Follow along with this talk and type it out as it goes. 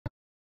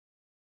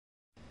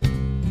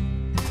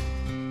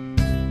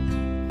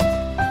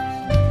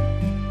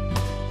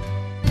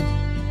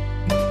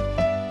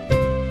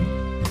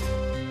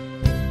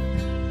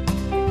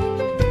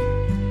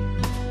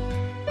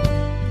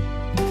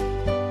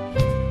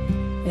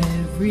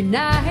every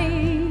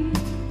night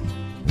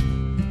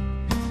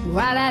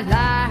while I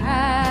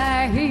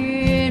lie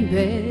in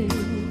bed.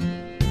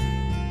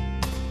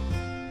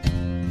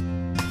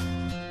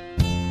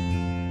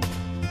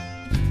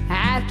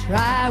 I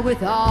try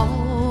with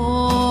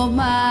all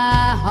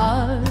my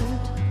heart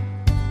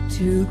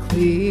to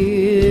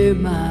clear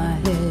my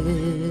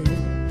head.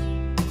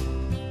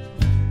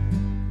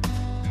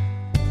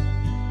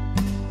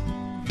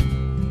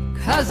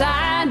 'Cause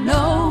I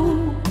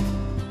know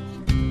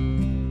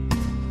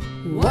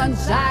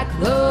once I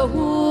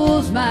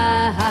close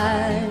my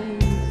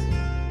eyes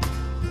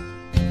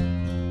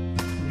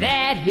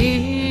that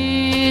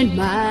in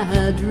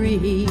my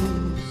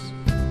dreams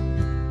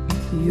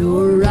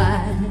you're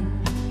right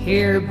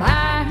here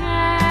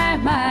by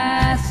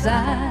my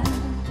side.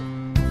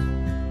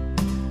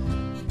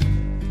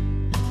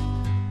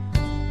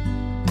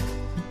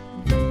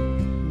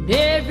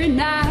 Every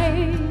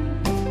night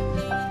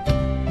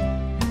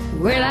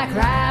will I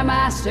cry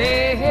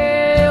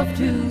myself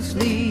to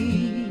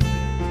sleep,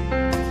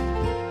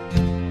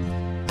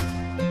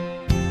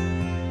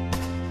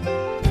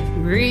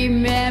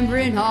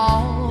 remembering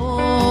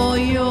all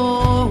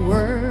your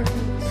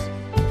words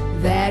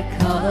that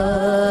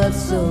cut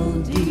so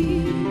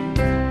deep.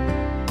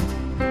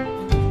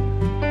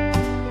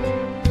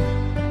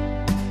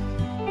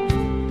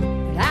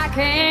 But I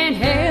can't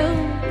help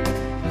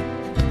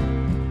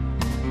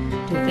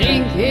to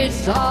think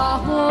it's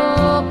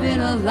all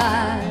been a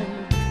lie.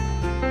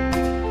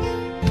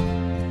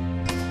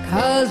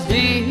 'Cause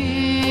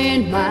in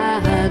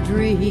my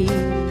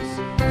dreams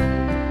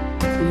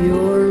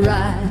you're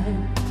right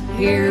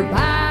here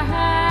by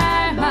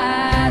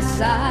my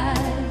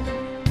side.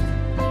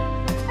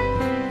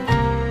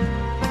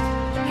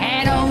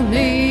 And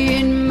only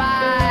in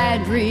my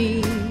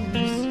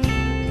dreams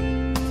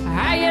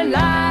are you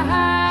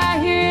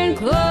lying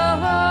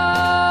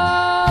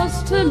close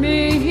to me,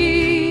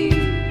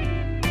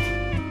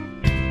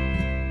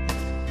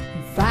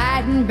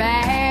 fighting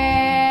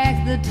back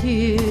the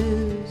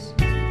tears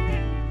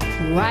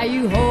while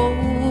you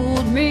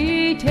hold me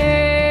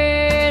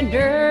tenderly.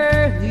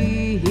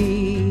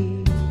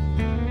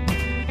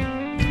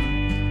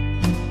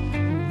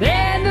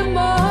 Then the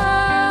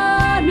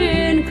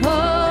morning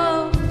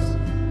comes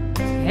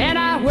and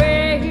I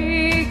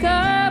wake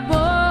up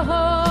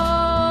alone,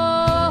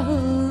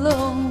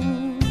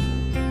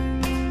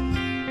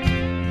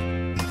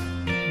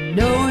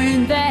 knowing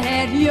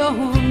that you're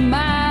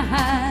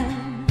mine,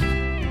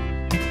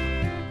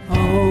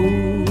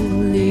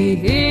 only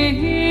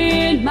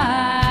in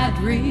my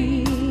dreams.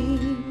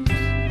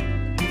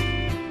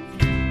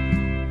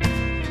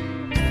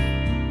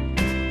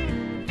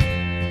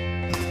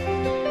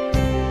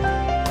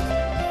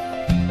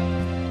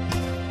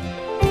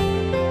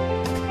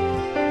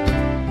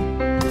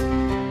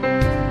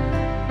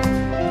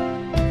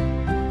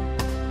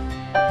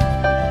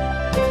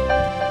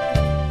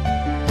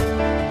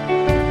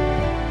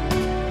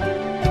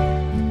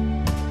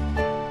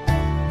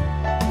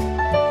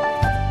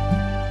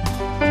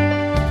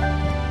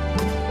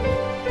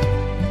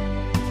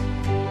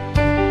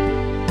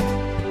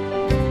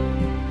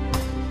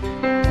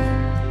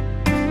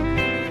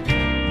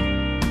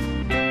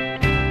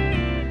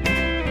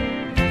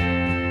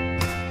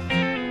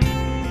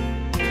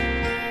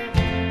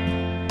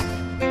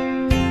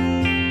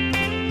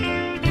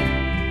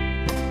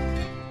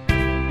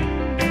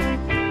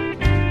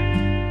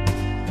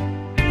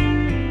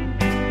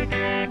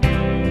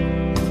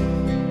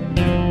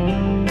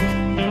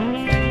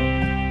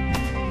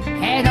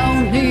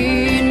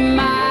 In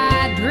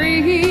my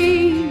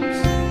dreams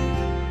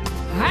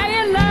are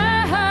you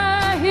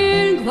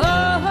lying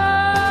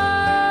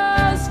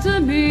close to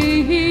me,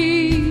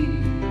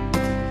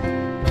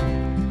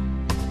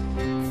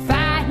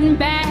 fighting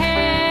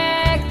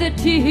back the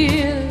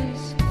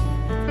tears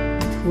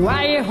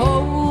while you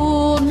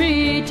hold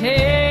me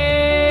tight.